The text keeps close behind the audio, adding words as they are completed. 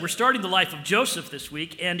We're starting the life of Joseph this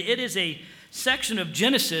week, and it is a section of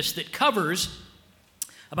Genesis that covers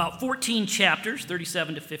about 14 chapters,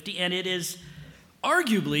 37 to 50, and it is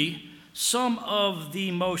arguably some of the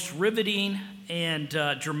most riveting and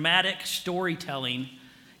dramatic storytelling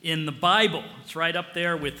in the Bible. It's right up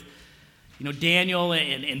there with Daniel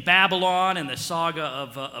and Babylon and the saga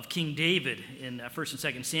of King David in 1st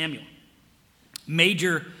and 2nd Samuel.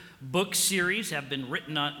 Major book series have been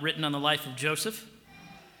written on the life of Joseph.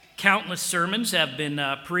 Countless sermons have been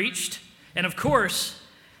preached. And of course,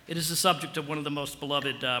 it is the subject of one of the most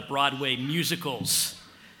beloved Broadway musicals,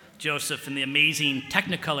 Joseph and the Amazing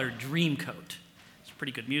Technicolor Dreamcoat. It's a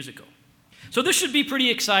pretty good musical. So this should be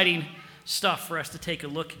pretty exciting stuff for us to take a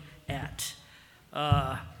look at.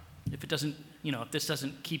 If this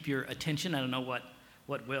doesn't keep your attention, I don't know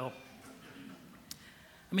what will.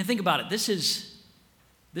 I mean, think about it. This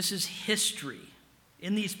is history.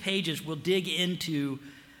 In these pages, we'll dig into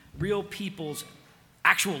real people's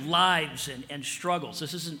actual lives and struggles.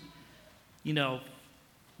 This isn't,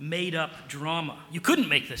 made-up drama. You couldn't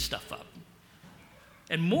make this stuff up.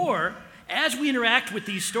 And more, as we interact with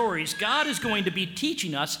these stories, God is going to be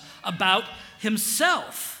teaching us about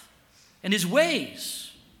himself and his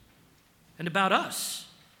ways and about us.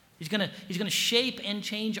 He's going to shape and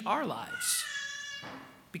change our lives.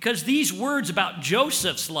 Because these words about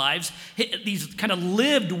Joseph's lives, these kind of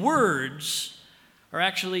lived words, are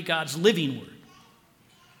actually God's living word.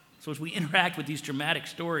 So as we interact with these dramatic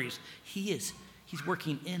stories, he's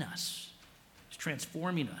working in us. He's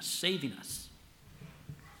transforming us, saving us.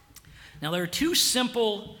 Now, there are two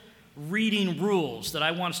simple reading rules that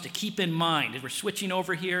I want us to keep in mind as we're switching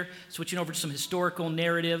over to some historical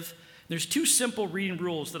narrative. There's two simple reading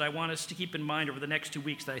rules that I want us to keep in mind over the next few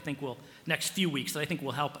weeks that I think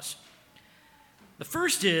will help us. The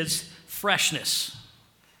first is freshness.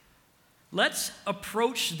 Let's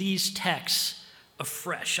approach these texts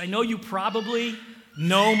afresh. I know you probably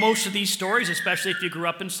know most of these stories, especially if you grew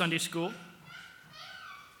up in Sunday school.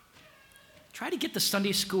 Try to get the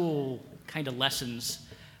Sunday school kind of lessons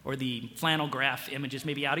or the flannel graph images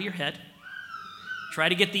maybe out of your head. Try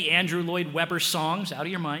to get the Andrew Lloyd Webber songs out of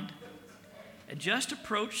your mind. And just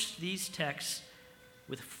approach these texts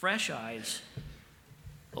with fresh eyes,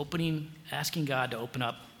 asking God to open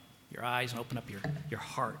up your eyes and open up your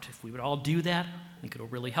heart. If we would all do that, I think it'll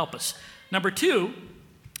really help us. Number two,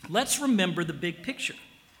 let's remember the big picture.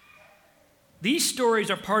 These stories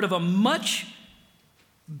are part of a much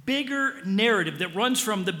bigger narrative that runs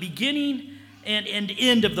from the beginning and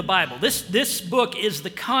end of the Bible. This book is the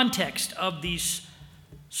context of these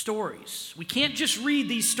stories. We can't just read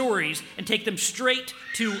these stories and take them straight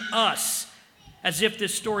to us as if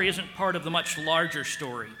this story isn't part of the much larger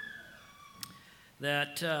story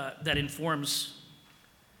that informs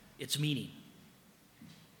its meaning.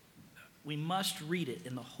 We must read it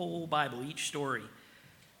in the whole Bible, each story,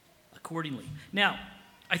 accordingly. Now,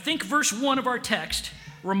 I think verse 1 of our text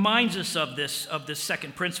reminds us of this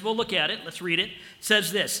second principle. Look at it. Let's read it. It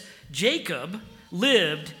says this: Jacob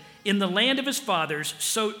lived in the land of his father's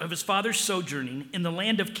sojourning, in the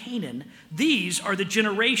land of Canaan. These are the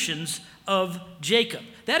generations of Jacob.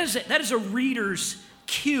 That is a reader's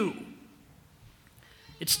cue.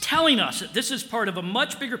 It's telling us that this is part of a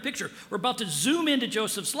much bigger picture. We're about to zoom into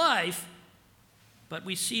Joseph's life, but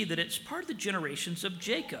we see that it's part of the generations of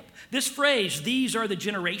Jacob. This phrase, "these are the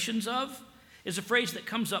generations of," is a phrase that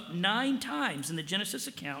comes up 9 times in the Genesis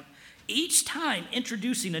account, each time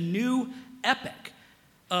introducing a new epoch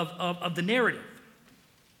of the narrative.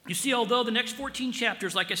 You see, although the next 14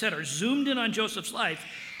 chapters, like I said, are zoomed in on Joseph's life,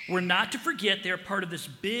 we're not to forget they're part of this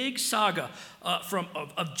big saga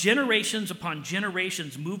of generations upon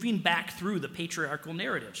generations moving back through the patriarchal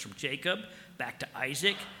narratives, from Jacob back to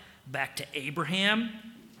Isaac, back to Abraham,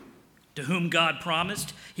 to whom God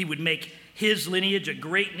promised he would make his lineage a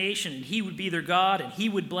great nation, and he would be their God, and he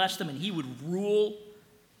would bless them, and he would rule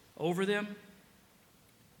over them.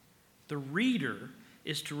 The reader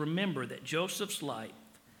is to remember that Joseph's life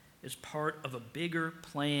is part of a bigger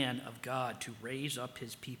plan of God to raise up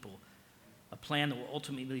his people, a plan that will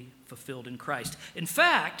ultimately be fulfilled in Christ. In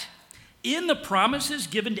fact, in the promises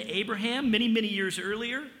given to Abraham many, many years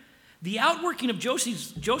earlier, the outworking of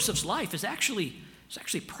Joseph's life is actually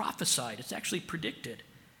prophesied. It's actually predicted.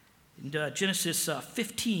 In Genesis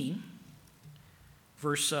 15,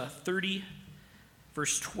 verse 30,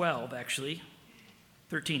 verse 12,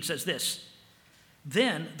 13 says this: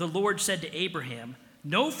 Then the Lord said to Abraham,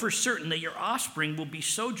 "Know for certain that your offspring will be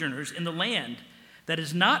sojourners in the land that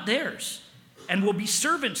is not theirs, and will be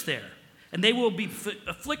servants there, and they will be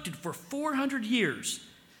afflicted for 400 years.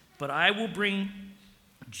 But I will bring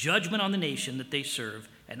judgment on the nation that they serve,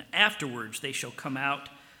 and afterwards they shall come out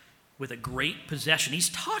with a great possession. He's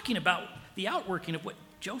talking about the outworking of what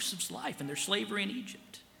Joseph's life and their slavery in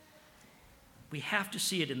Egypt. We have to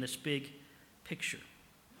see it in this big picture.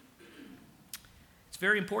 It's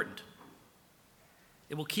very important.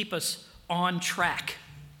 It will keep us on track.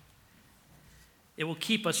 It will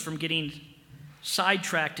keep us from getting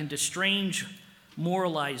sidetracked into strange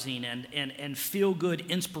moralizing and feel-good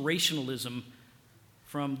inspirationalism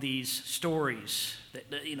from these stories,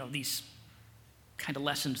 these kind of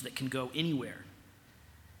lessons that can go anywhere.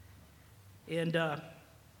 And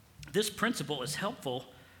this principle is helpful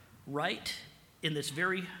right in this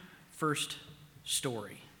very first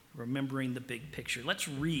story, remembering the big picture. Let's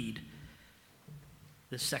read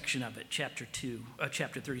this section of it, chapter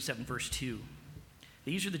 37, verse 2.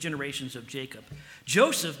 These are the generations of Jacob.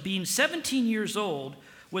 Joseph, being 17 years old,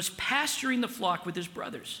 was pasturing the flock with his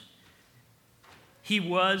brothers. He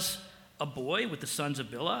was a boy with the sons of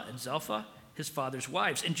Bilhah and Zilpah, his father's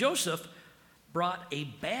wives. And Joseph brought a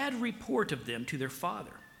bad report of them to their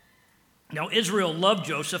father. Now Israel loved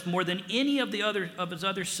Joseph more than any of his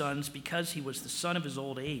other sons because he was the son of his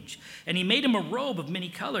old age. And he made him a robe of many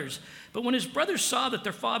colors. But when his brothers saw that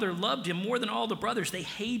their father loved him more than all the brothers, they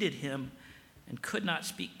hated him and could not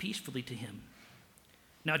speak peacefully to him.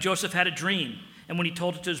 Now Joseph had a dream, and when he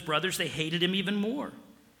told it to his brothers, they hated him even more.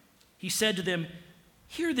 He said to them,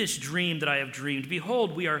 "Hear this dream that I have dreamed.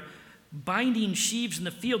 Behold, we are binding sheaves in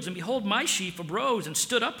the fields, and behold, my sheaf arose and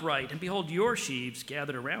stood upright, and behold, your sheaves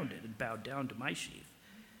gathered around it and bowed down to my sheaf."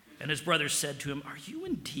 And his brothers said to him, "Are you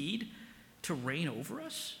indeed to reign over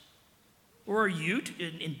us? Or are you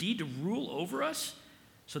indeed to rule over us?"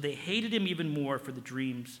 So they hated him even more for the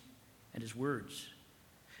dreams and his words.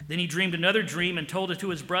 Then he dreamed another dream and told it to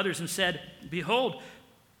his brothers and said, "Behold,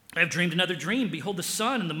 I have dreamed another dream. Behold, the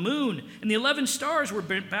sun and the moon and the 11 stars were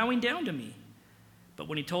bowing down to me." But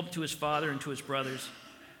when he told it to his father and to his brothers,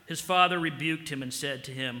 his father rebuked him and said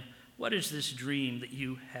to him, "What is this dream that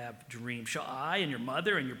you have dreamed? Shall I and your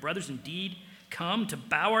mother and your brothers indeed come to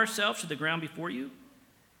bow ourselves to the ground before you?"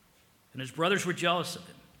 And his brothers were jealous of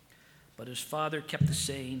him, but his father kept the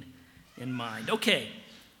saying in mind. Okay,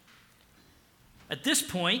 at this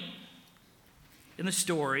point in the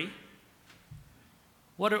story,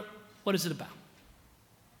 what is it about?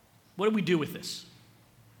 What do we do with this?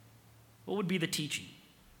 What would be the teaching?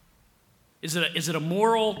 Is it a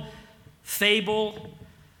moral fable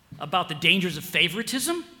about the dangers of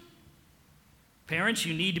favoritism? Parents,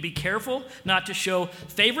 you need to be careful not to show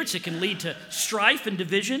favorites. It can lead to strife and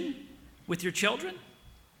division with your children.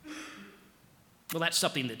 Well, that's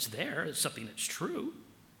something that's there. It's something that's true.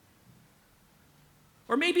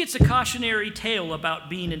 Or maybe it's a cautionary tale about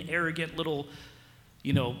being an arrogant little,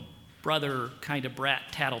 brother kind of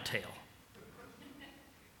brat tattletale.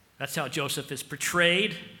 That's how Joseph is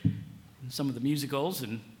portrayed in some of the musicals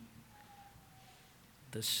and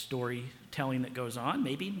the storytelling that goes on.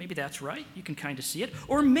 Maybe that's right. You can kind of see it.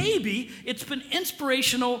 Or maybe it's an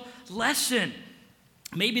inspirational lesson.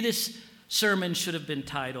 Maybe this sermon should have been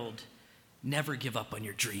titled, "Never Give Up on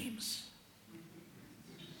Your Dreams."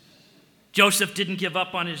 Joseph didn't give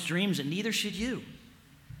up on his dreams, and neither should you.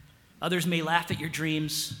 Others may laugh at your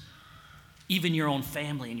dreams. Even your own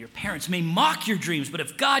family and your parents may mock your dreams, but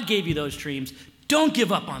if God gave you those dreams, don't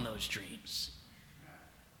give up on those dreams.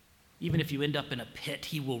 Even if you end up in a pit,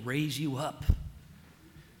 he will raise you up,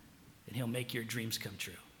 and he'll make your dreams come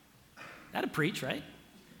true. That'd preach, right?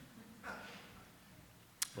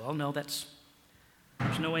 Well, no, there's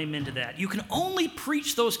no amen to that. You can only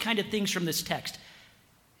preach those kind of things from this text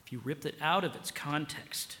if you rip it out of its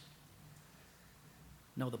context.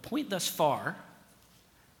 No, the point thus far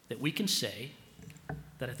that we can say,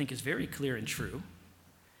 that I think is very clear and true,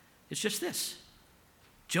 is just this: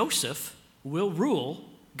 Joseph will rule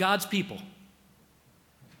God's people.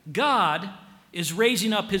 God is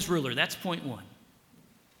raising up his ruler. That's point one.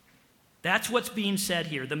 That's what's being said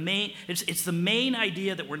here. It's the main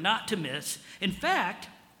idea that we're not to miss. In fact,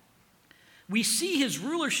 we see his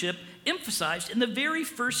rulership emphasized in the very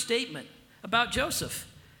first statement about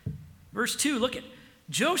Joseph. Verse 2, look at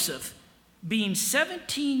Joseph, being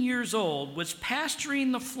 17 years old, was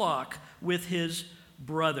pasturing the flock with his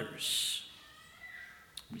brothers.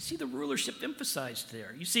 We see the rulership emphasized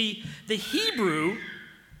there. You see, the Hebrew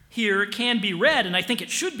here can be read, and I think it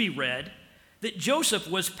should be read, that Joseph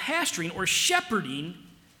was pasturing or shepherding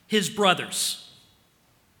his brothers.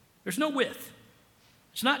 There's no with.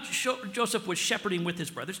 It's not Joseph was shepherding with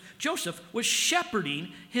his brothers. Joseph was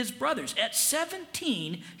shepherding his brothers. At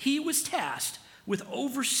 17, he was tasked with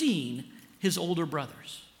overseeing his older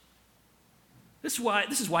brothers. This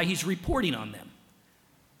is why he's reporting on them.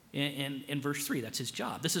 in verse 3. That's his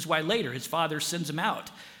job. This is why later his father sends him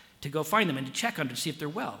out to go find them and to check on them to see if they're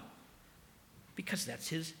well. Because that's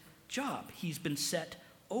his job. He's been set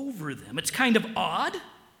over them. It's kind of odd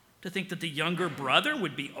to think that the younger brother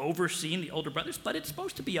would be overseeing the older brothers, but it's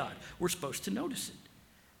supposed to be odd. We're supposed to notice it.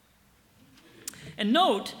 And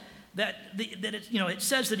note that it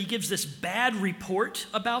says that he gives this bad report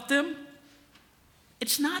about them.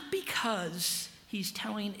 It's not because he's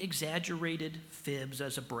telling exaggerated fibs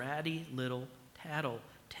as a bratty little tattletale.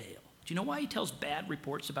 Do you know why he tells bad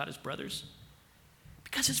reports about his brothers?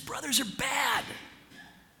 Because his brothers are bad.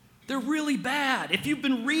 They're really bad. If you've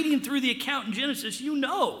been reading through the account in Genesis, you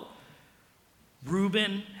know.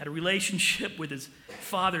 Reuben had a relationship with his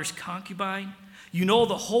father's concubine. You know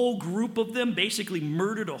the whole group of them basically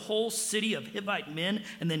murdered a whole city of Hivite men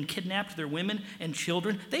and then kidnapped their women and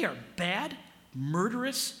children. They are bad,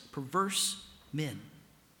 murderous, perverse men,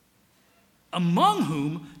 among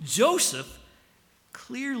whom Joseph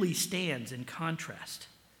clearly stands in contrast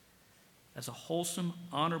as a wholesome,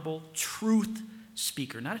 honorable, truth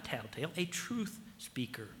speaker, not a tattletale, a truth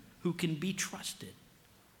speaker who can be trusted.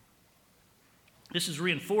 This is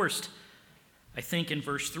reinforced, I think, in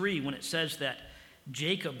verse 3 when it says that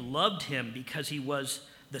Jacob loved him because he was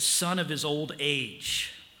the son of his old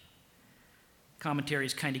age.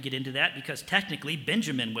 Commentaries kind of get into that because technically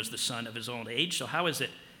Benjamin was the son of his old age. So how is it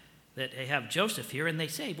that they have Joseph here? And they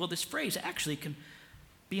say, well, this phrase actually can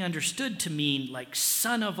be understood to mean like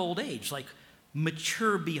son of old age, like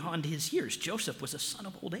mature beyond his years. Joseph was a son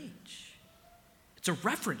of old age. It's a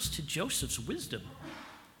reference to Joseph's wisdom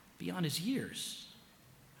beyond his years.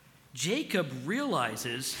 Jacob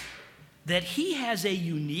realizes that he has a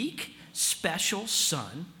unique, special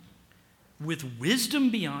son with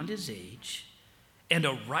wisdom beyond his age and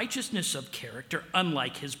a righteousness of character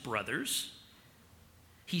unlike his brothers.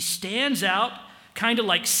 He stands out kind of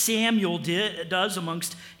like Samuel does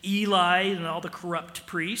amongst Eli and all the corrupt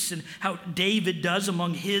priests, and how David does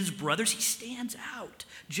among his brothers. He stands out.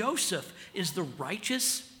 Joseph is the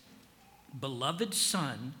righteous, beloved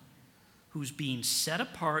son who's being set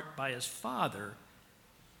apart by his father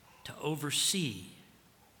to oversee,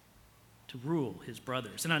 to rule his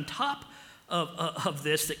brothers. And on top of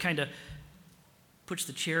this, that kind of puts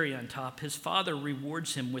the cherry on top, his father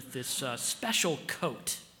rewards him with this special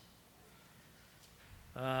coat.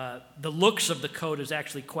 The looks of the coat is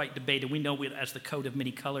actually quite debated. We know it as the coat of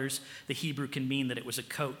many colors. The Hebrew can mean that it was a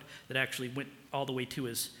coat that actually went all the way to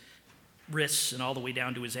his wrists and all the way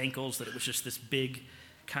down to his ankles, that it was just this big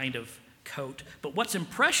kind of coat. But what's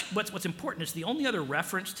important is the only other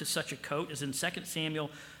reference to such a coat is in 2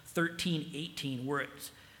 Samuel 13:18, where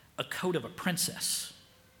it's a coat of a princess.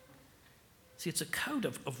 See, it's a coat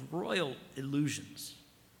of royal illusions.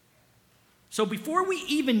 So before we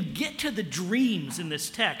even get to the dreams in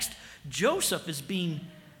this text, Joseph is being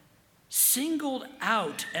singled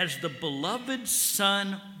out as the beloved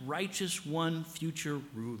son, righteous one, future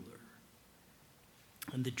ruler.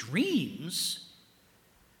 And the dreams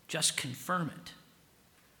just confirm it.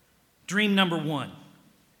 Dream number 1.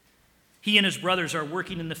 He and his brothers are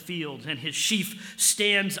working in the field, and his sheaf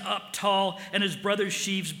stands up tall, and his brother's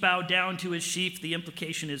sheaves bow down to his sheaf. The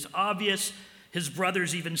implication is obvious. His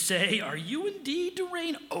brothers even say, "Are you indeed to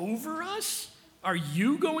reign over us? Are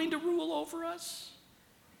you going to rule over us?"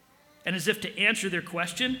 And as if to answer their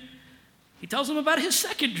question, he tells them about his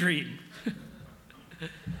second dream.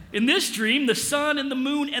 In this dream, the sun and the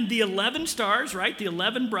moon and the 11 stars, right? The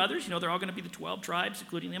 11 brothers, they're all going to be the 12 tribes,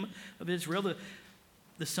 including them of Israel.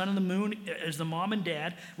 The sun and the moon as the mom and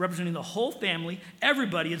dad, representing the whole family.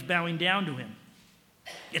 Everybody is bowing down to him.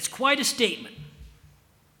 It's quite a statement.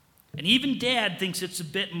 And even dad thinks it's a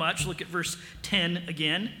bit much. Look at verse 10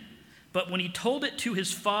 again. But when he told it to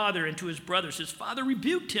his father and to his brothers, his father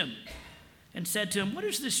rebuked him and said to him, "What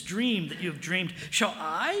is this dream that you have dreamed? Shall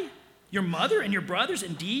I, your mother and your brothers,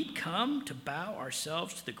 indeed come to bow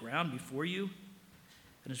ourselves to the ground before you?"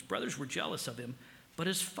 And his brothers were jealous of him, but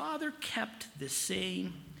his father kept this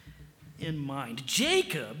saying in mind.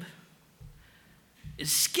 Jacob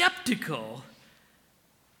is skeptical,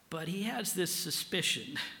 but he has this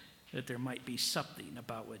suspicion that there might be something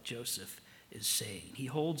about what Joseph is saying. He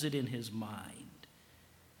holds it in his mind.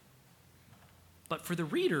 But for the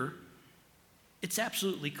reader, it's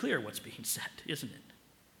absolutely clear what's being said, isn't it?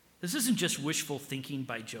 This isn't just wishful thinking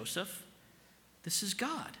by Joseph. This is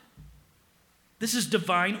God. This is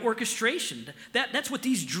divine orchestration. That's what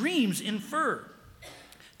these dreams infer.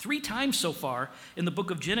 3 times so far in the book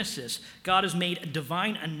of Genesis, God has made a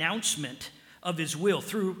divine announcement of his will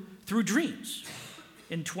through dreams.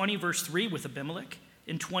 In 20 verse 3 with Abimelech,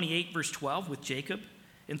 in 28 verse 12 with Jacob,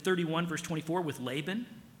 in 31 verse 24 with Laban.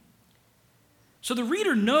 So the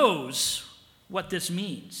reader knows what this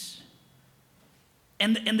means.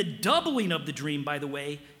 And the doubling of the dream, by the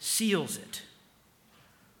way, seals it.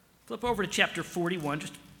 Flip over to chapter 41,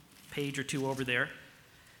 just a page or two over there.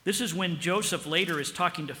 This is when Joseph later is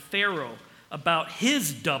talking to Pharaoh about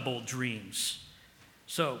his double dreams.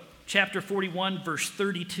 So, chapter 41, verse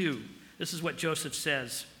 32, this is what Joseph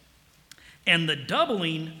says. And the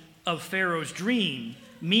doubling of Pharaoh's dream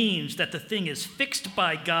means that the thing is fixed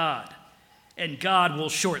by God, and God will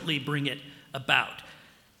shortly bring it about.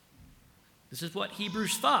 This is what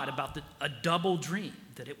Hebrews thought about a double dream,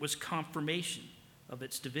 that it was confirmation of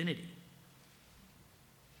its divinity.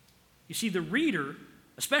 You see, the reader,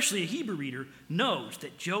 especially a Hebrew reader, knows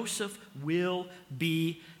that Joseph will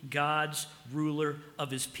be God's ruler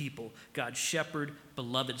of his people. God's shepherd,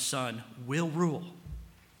 beloved son, will rule.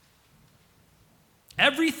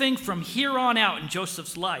 Everything from here on out in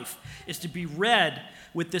Joseph's life is to be read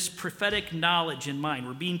with this prophetic knowledge in mind.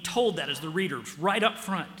 We're being told that as the readers right up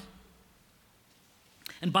front.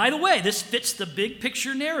 And by the way, this fits the big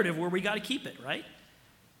picture narrative where we got to keep it, right?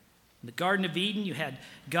 In the Garden of Eden, you had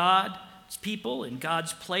God's people in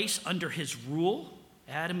God's place under his rule.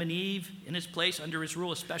 Adam and Eve in his place, under his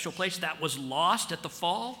rule, a special place that was lost at the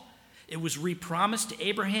fall. It was repromised to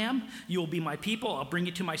Abraham, you will be my people, I'll bring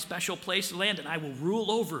you to my special place of land, and I will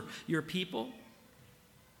rule over your people.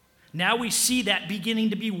 Now we see that beginning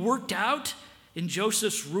to be worked out in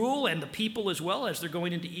Joseph's rule and the people as well as they're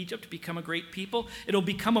going into Egypt to become a great people. It'll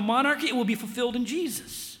become a monarchy. It will be fulfilled in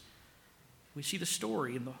Jesus. We see the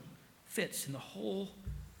story and the fits in the whole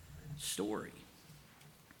story.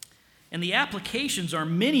 And the applications are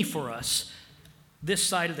many for us this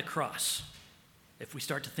side of the cross, if we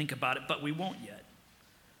start to think about it, but we won't yet.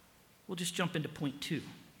 We'll just jump into point 2.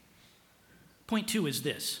 Point 2 is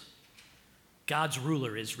this: God's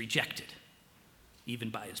ruler is rejected, even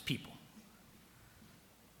by his people.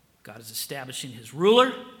 God is establishing his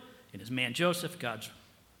ruler in his man Joseph. God's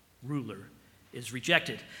ruler is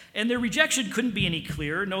rejected. And their rejection couldn't be any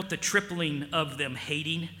clearer. Note the tripling of them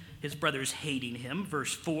hating, his brothers hating him.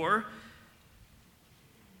 Verse 4,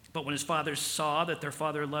 but when his fathers saw that their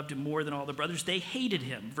father loved him more than all the brothers, they hated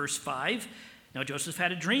him. Verse 5, now Joseph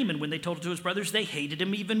had a dream, and when they told it to his brothers, they hated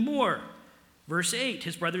him even more. Verse 8,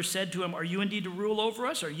 his brothers said to him, are you indeed to rule over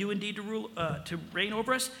us? Are you indeed to reign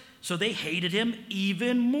over us? So they hated him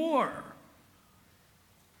even more.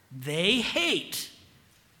 They hate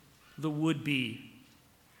the would-be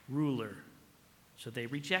ruler, so they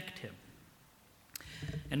reject him.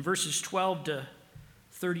 And verses 12 to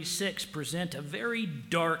 36 present a very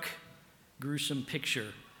dark, gruesome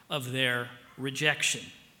picture of their rejection.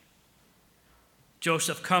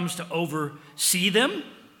 Joseph comes to oversee them,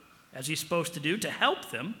 as he's supposed to do, to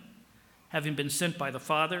help them, having been sent by the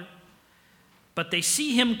Father. But they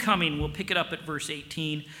see him coming. We'll pick it up at verse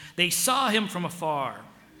 18. They saw him from afar,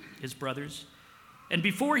 his brothers, and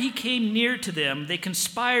before he came near to them, they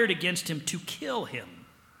conspired against him to kill him.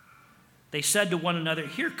 They said to one another,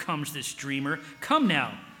 here comes this dreamer. Come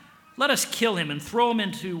now, let us kill him and throw him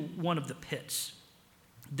into one of the pits.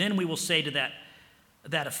 Then we will say to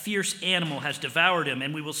that a fierce animal has devoured him,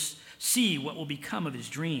 and we will see what will become of his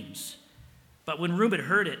dreams. But when Reuben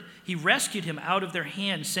heard it, he rescued him out of their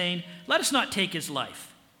hands, saying, let us not take his life.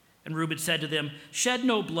 And Reuben said to them, shed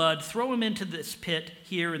no blood, throw him into this pit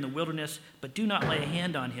here in the wilderness, but do not lay a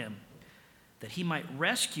hand on him, that he might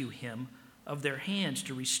rescue him of their hands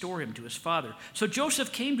to restore him to his father. So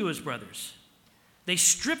Joseph came to his brothers. They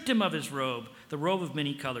stripped him of his robe, the robe of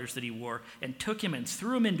many colors that he wore, and took him and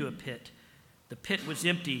threw him into a pit. The pit was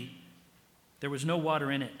empty. There was no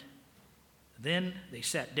water in it. Then they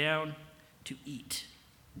sat down to eat.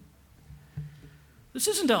 This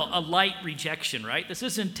isn't a light rejection, right? This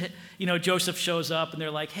isn't, Joseph shows up and they're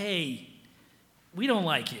like, hey, we don't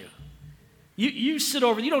like you. You sit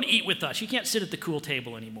over, you don't eat with us. You can't sit at the cool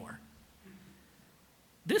table anymore.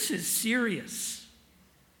 This is serious.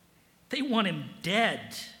 They want him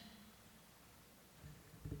dead.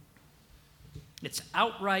 It's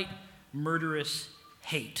outright murderous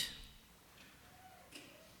hate.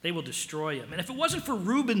 They will destroy him. And if it wasn't for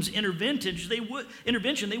Reuben's intervention, they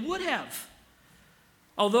would have.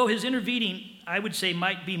 Although his intervening, I would say,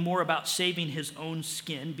 might be more about saving his own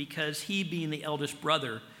skin, because he, being the eldest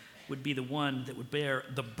brother, would be the one that would bear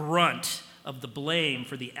the brunt of the blame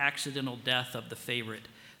for the accidental death of the favorite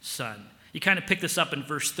son. You kind of pick this up in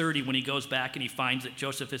verse 30 when he goes back and he finds that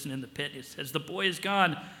Joseph isn't in the pit. It says, the boy is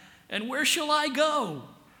gone, and where shall I go?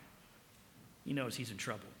 He knows he's in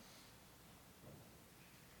trouble.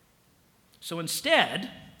 So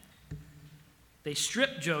instead, they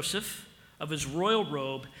stripped Joseph of his royal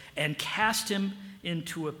robe and cast him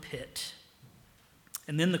into a pit.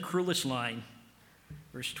 And then the cruelest line,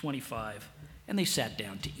 verse 25, and they sat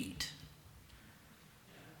down to eat.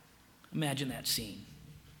 Imagine that scene.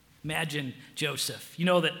 Imagine Joseph. You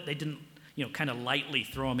know that they didn't, kind of lightly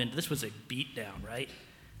throw him into, this was a beatdown, right?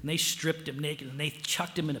 And they stripped him naked and they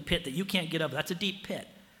chucked him in a pit that you can't get up. That's a deep pit.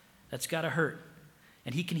 That's got to hurt.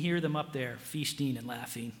 And he can hear them up there feasting and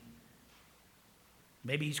laughing.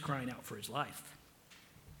 Maybe he's crying out for his life.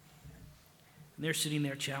 And they're sitting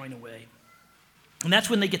there chowing away. And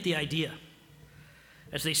that's when they get the idea.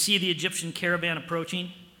 As they see the Egyptian caravan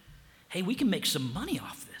approaching, hey, we can make some money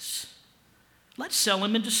off this. Let's sell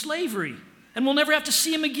him into slavery, and we'll never have to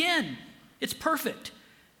see him again. It's perfect.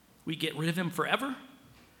 We get rid of him forever.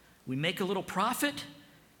 We make a little profit,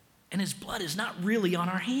 and his blood is not really on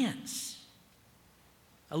our hands.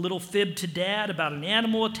 A little fib to Dad about an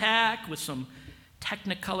animal attack with some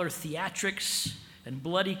Technicolor theatrics and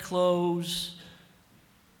bloody clothes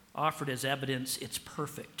offered as evidence. It's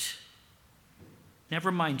perfect.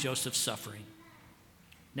 Never mind Joseph's suffering.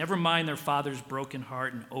 Never mind their father's broken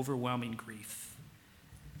heart and overwhelming grief.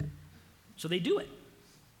 So they do it.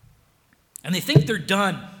 And they think they're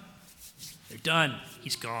done. They're done.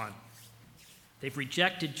 He's gone. They've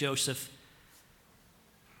rejected Joseph,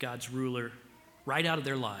 God's ruler, right out of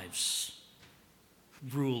their lives.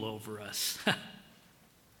 Rule over us.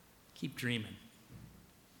 Keep dreaming.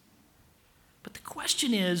 But the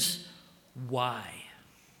question is, why?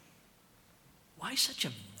 Why such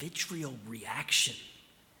a vitriol reaction?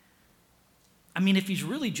 I mean, if he's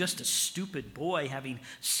really just a stupid boy having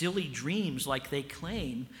silly dreams like they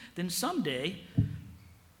claim, then someday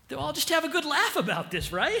they'll all just have a good laugh about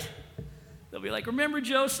this, right? They'll be like, remember,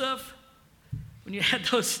 Joseph, when you had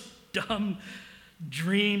those dumb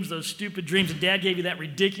dreams, those stupid dreams, and Dad gave you that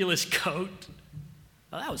ridiculous coat?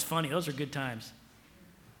 Oh, that was funny. Those are good times.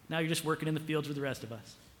 Now you're just working in the fields with the rest of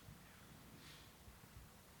us.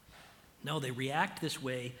 No, they react this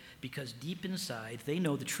way because deep inside they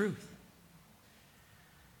know the truth.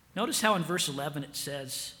 Notice how in verse 11 it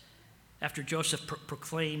says, after Joseph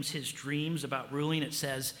proclaims his dreams about ruling, it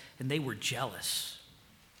says, and they were jealous.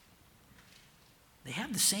 They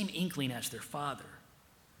have the same inkling as their father,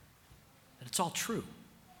 that it's all true.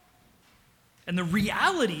 And the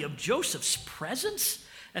reality of Joseph's presence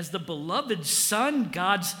as the beloved son,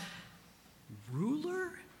 God's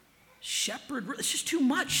ruler, shepherd, it's just too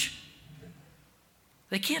much.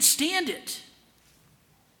 They can't stand it.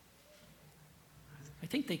 I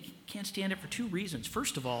think they can't stand it for two reasons.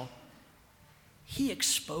 First of all, he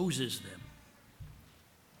exposes them.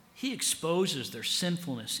 He exposes their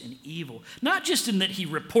sinfulness and evil, not just in that he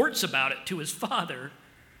reports about it to his father,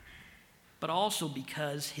 but also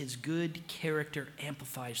because his good character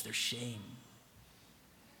amplifies their shame,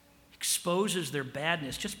 exposes their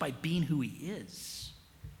badness just by being who he is.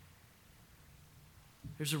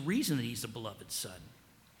 There's a reason that he's the beloved son.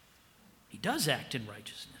 He does act in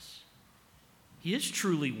righteousness. He is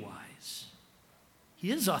truly wise. He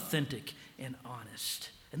is authentic and honest.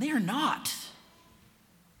 And they are not.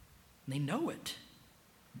 And they know it.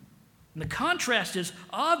 And the contrast is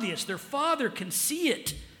obvious. Their father can see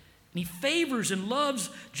it. And he favors and loves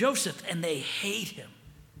Joseph, and they hate him.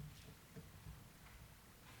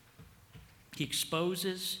 He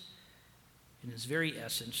exposes, in his very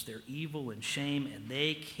essence, their evil and shame, and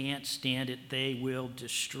they can't stand it. They will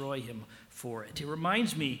destroy him for it. It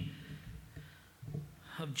reminds me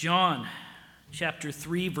of John chapter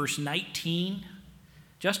 3, verse 19.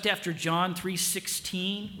 Just after John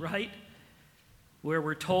 3:16, right? Where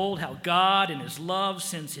we're told how God in his love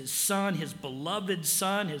sends his son, his beloved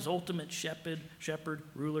son, his ultimate shepherd,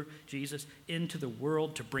 ruler, Jesus, into the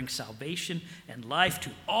world to bring salvation and life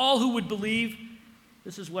to all who would believe.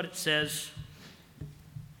 This is what it says,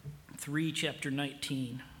 chapter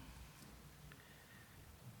 19.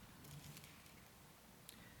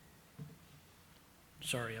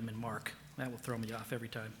 Sorry, I'm in Mark. That will throw me off every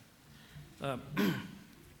time.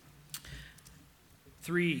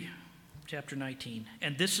 3, chapter 19.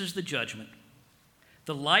 And this is the judgment.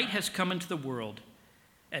 The light has come into the world,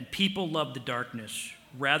 and people love the darkness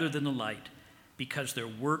rather than the light, because their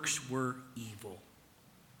works were evil.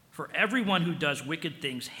 For everyone who does wicked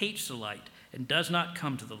things hates the light and does not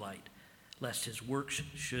come to the light, lest his works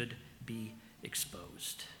should be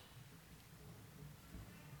exposed.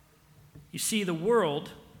 You see, the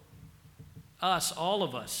world, us, all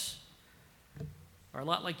of us, are a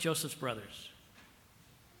lot like Joseph's brothers.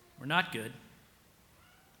 We're not good.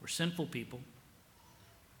 We're sinful people,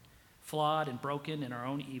 flawed and broken in our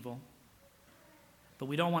own evil. But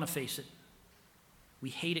we don't want to face it. We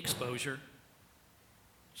hate exposure.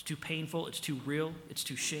 It's too painful, it's too real, it's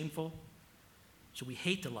too shameful. So we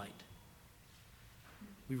hate the light.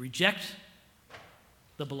 We reject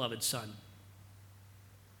the beloved Son.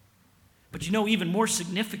 But you know, even more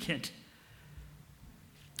significant,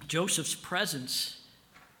 Joseph's presence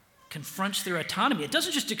confronts their autonomy. It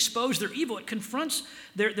doesn't just expose their evil, it confronts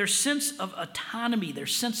their sense of autonomy, their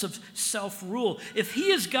sense of self-rule. If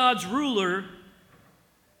he is God's ruler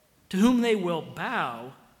to whom they will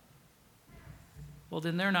bow, well,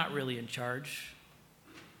 then they're not really in charge.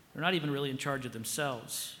 They're not even really in charge of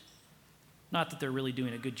themselves. Not that they're really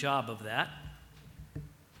doing a good job of that.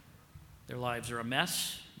 Their lives are a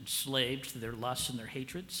mess, enslaved to their lusts and their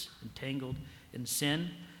hatreds, entangled in sin.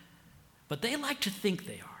 But they like to think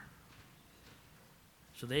they are.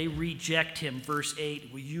 So they reject him. Verse 8,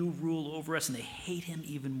 will you rule over us? And they hate him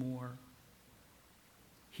even more.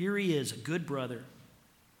 Here he is, a good brother,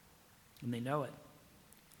 and they know it.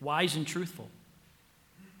 Wise and truthful,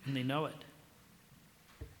 and they know it.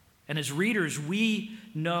 And as readers, we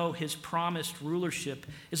know his promised rulership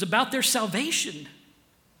is about their salvation.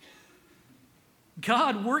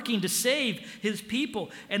 God working to save his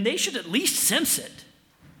people, and they should at least sense it.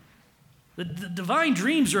 The divine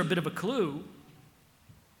dreams are a bit of a clue,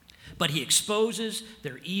 but he exposes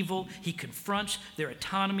their evil, he confronts their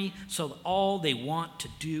autonomy, so that all they want to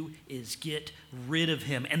do is get rid of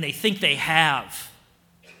him, and they think they have.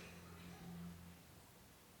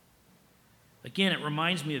 Again, it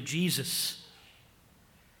reminds me of Jesus.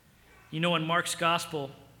 You know, in Mark's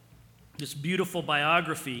gospel, this beautiful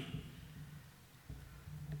biography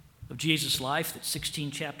of Jesus' life that's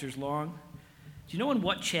 16 chapters long, do you know in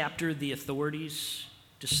what chapter the authorities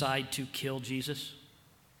decide to kill Jesus?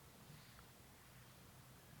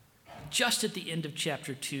 Just at the end of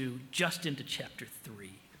chapter 2, just into chapter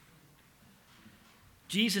 3.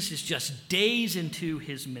 Jesus is just days into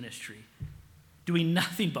his ministry, doing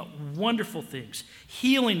nothing but wonderful things,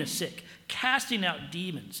 healing the sick, casting out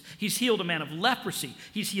demons. He's healed a man of leprosy.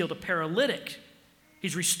 He's healed a paralytic.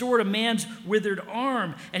 He's restored a man's withered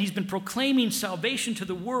arm, and he's been proclaiming salvation to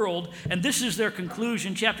the world, and this is their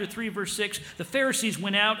conclusion. Chapter 3, verse 6, the Pharisees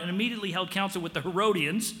went out and immediately held counsel with the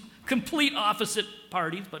Herodians, complete opposite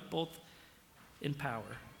parties, but both in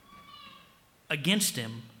power, against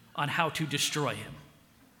him on how to destroy him.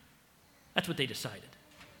 That's what they decided.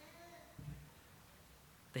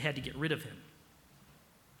 They had to get rid of him.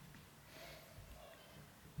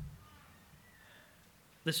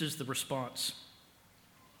 This is the response.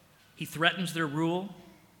 He threatens their rule.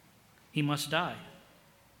 He must die.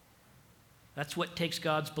 That's what takes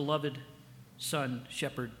God's beloved son,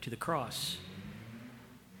 shepherd, to the cross.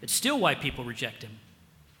 It's still why people reject him.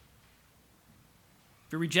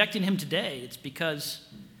 If you're rejecting him today, is it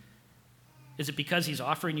because he's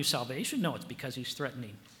offering you salvation? No, it's because he's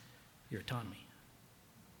threatening your autonomy.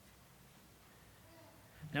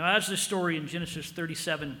 Now, as this story in Genesis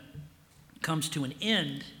 37 comes to an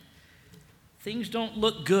end, things don't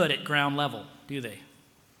look good at ground level, do they?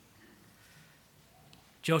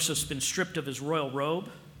 Joseph's been stripped of his royal robe.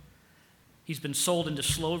 He's been sold into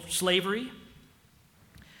slavery.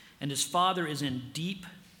 And his father is in deep,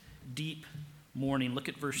 deep mourning. Look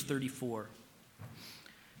at verse 34.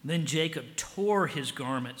 Then Jacob tore his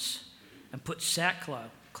garments and put sackcloth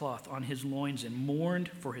on his loins and mourned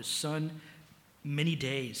for his son many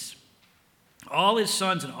days. All his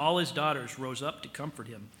sons and all his daughters rose up to comfort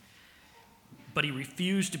him, but he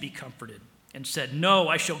refused to be comforted and said, "No,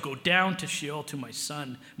 I shall go down to Sheol to my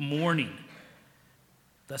son, mourning."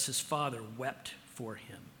 Thus his father wept for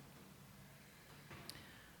him.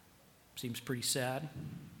 Seems pretty sad,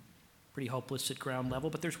 pretty hopeless at ground level,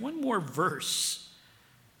 but there's one more verse,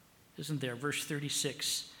 isn't there? Verse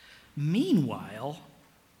 36. Meanwhile,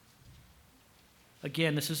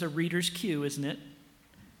 again, this is a reader's cue, isn't it?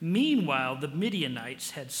 Meanwhile, the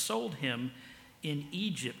Midianites had sold him in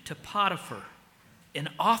Egypt to Potiphar, an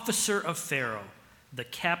officer of Pharaoh, the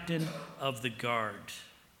captain of the guard.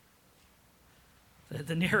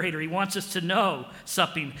 The narrator, he wants us to know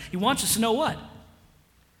something. He wants us to know what?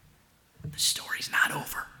 The story's not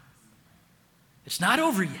over. It's not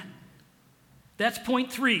over yet. That's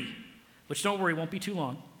point 3, which don't worry, won't be too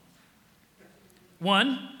long.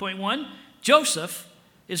 Point 1, Joseph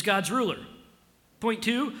is God's ruler. Point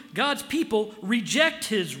 2, God's people reject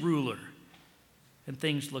his ruler, and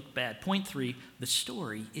things look bad. Point 3, the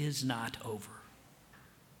story is not over.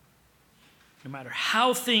 No matter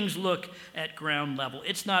how things look at ground level,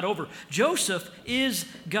 it's not over. Joseph is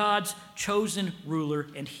God's chosen ruler,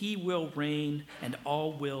 and he will reign, and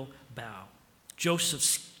all will bow.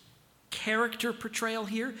 Joseph's character portrayal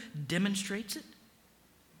here demonstrates it.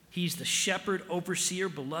 He's the shepherd, overseer,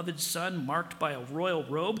 beloved son, marked by a royal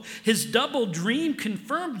robe. His double dream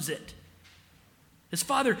confirms it. His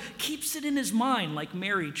father keeps it in his mind like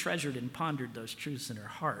Mary treasured and pondered those truths in her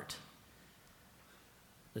heart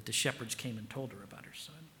that the shepherds came and told her about her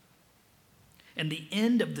son. And the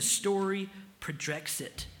end of the story projects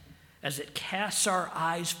it as it casts our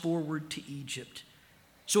eyes forward to Egypt.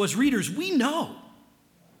 So as readers, we know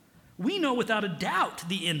without a doubt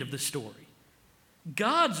the end of the story.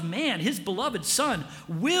 God's man, his beloved son,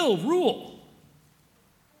 will rule.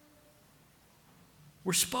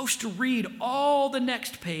 We're supposed to read all the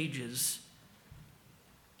next pages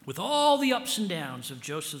with all the ups and downs of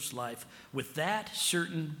Joseph's life with that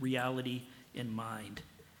certain reality in mind.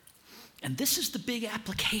 And this is the big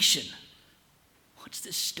application. What's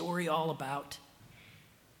this story all about?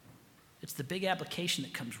 It's the big application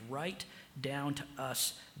that comes right down to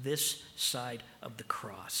us this side of the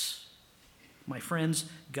cross. My friends,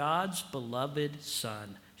 God's beloved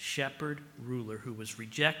son, shepherd, ruler, who was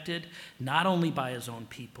rejected not only by his own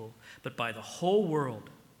people, but by the whole world,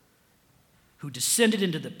 who descended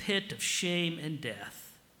into the pit of shame and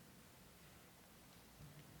death.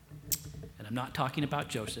 And I'm not talking about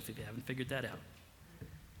Joseph, if you haven't figured that out.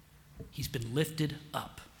 He's been lifted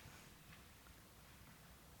up.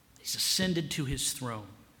 He's ascended to his throne.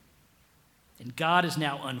 And God is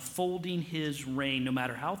now unfolding his reign. No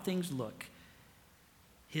matter how things look,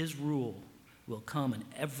 his rule will come and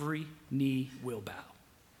every knee will bow.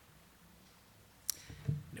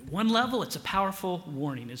 And at one level, it's a powerful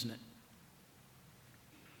warning, isn't it?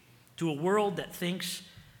 To a world that thinks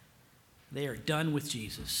they are done with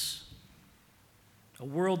Jesus. A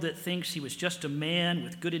world that thinks he was just a man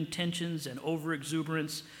with good intentions and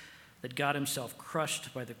overexuberance that got himself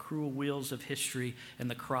crushed by the cruel wheels of history and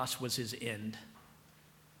the cross was his end.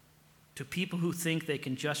 To people who think they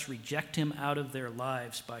can just reject him out of their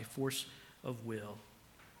lives by force of will,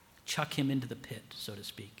 chuck him into the pit, so to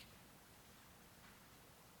speak.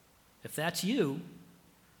 If that's you,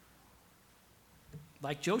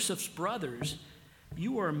 like Joseph's brothers,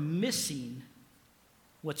 you are missing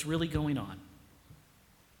what's really going on.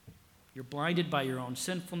 You're blinded by your own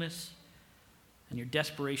sinfulness and your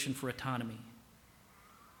desperation for autonomy.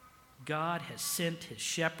 God has sent his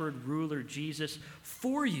shepherd, ruler, Jesus,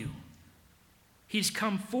 for you. He's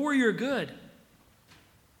come for your good.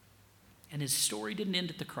 And his story didn't end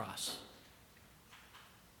at the cross.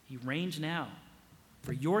 He reigns now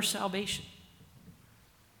for your salvation.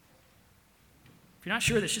 If you're not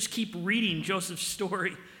sure of this, just keep reading Joseph's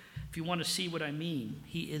story if you want to see what I mean.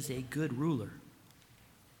 He is a good ruler.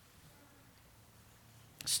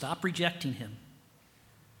 Stop rejecting him.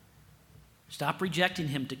 Stop rejecting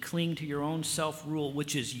him to cling to your own self-rule,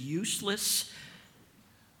 which is useless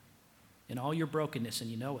in all your brokenness,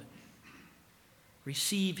 and you know it.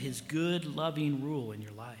 Receive his good, loving rule in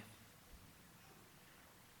your life.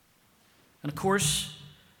 And of course,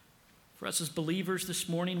 for us as believers this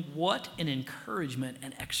morning, what an encouragement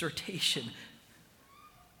and exhortation.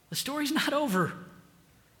 The story's not over.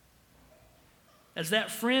 As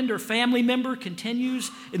that friend or family member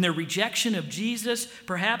continues in their rejection of Jesus,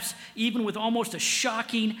 perhaps even with almost a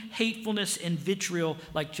shocking hatefulness and vitriol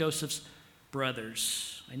like Joseph's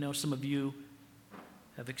brothers. I know some of you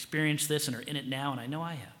have experienced this and are in it now, and I know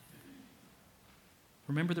I have.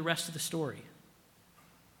 Remember the rest of the story.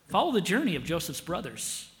 Follow the journey of Joseph's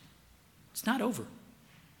brothers. It's not over.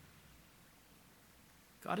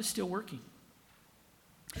 God is still working.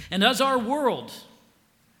 And as our world,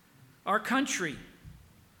 our country,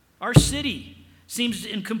 our city seems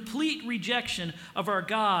in complete rejection of our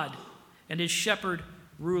God and his shepherd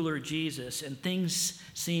ruler Jesus, and things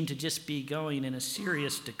seem to just be going in a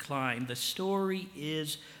serious decline, the story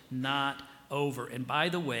is not over. And by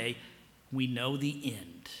the way, we know the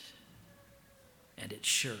end, and it's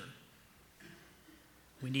sure.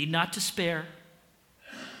 We need not despair.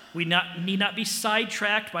 We need not be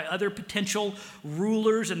sidetracked by other potential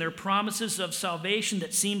rulers and their promises of salvation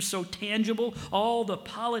that seem so tangible, all the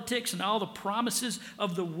politics and all the promises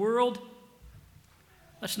of the world.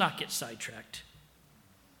 Let's not get sidetracked.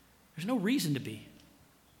 There's no reason to be.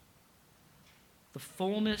 The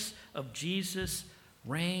fullness of Jesus'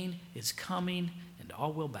 reign is coming, and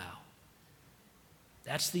all will bow.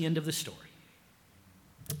 That's the end of the story.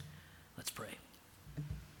 Let's pray.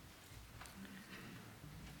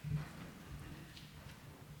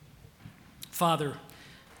 Father,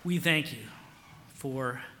 we thank you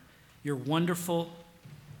for your wonderful,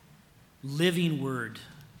 living word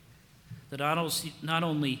that not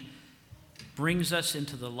only brings us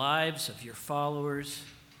into the lives of your followers,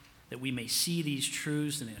 that we may see these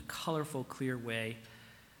truths in a colorful, clear way,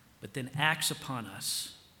 but then acts upon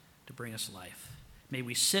us to bring us life. May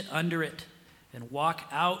we sit under it and walk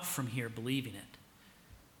out from here believing it.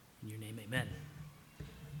 In your name, amen.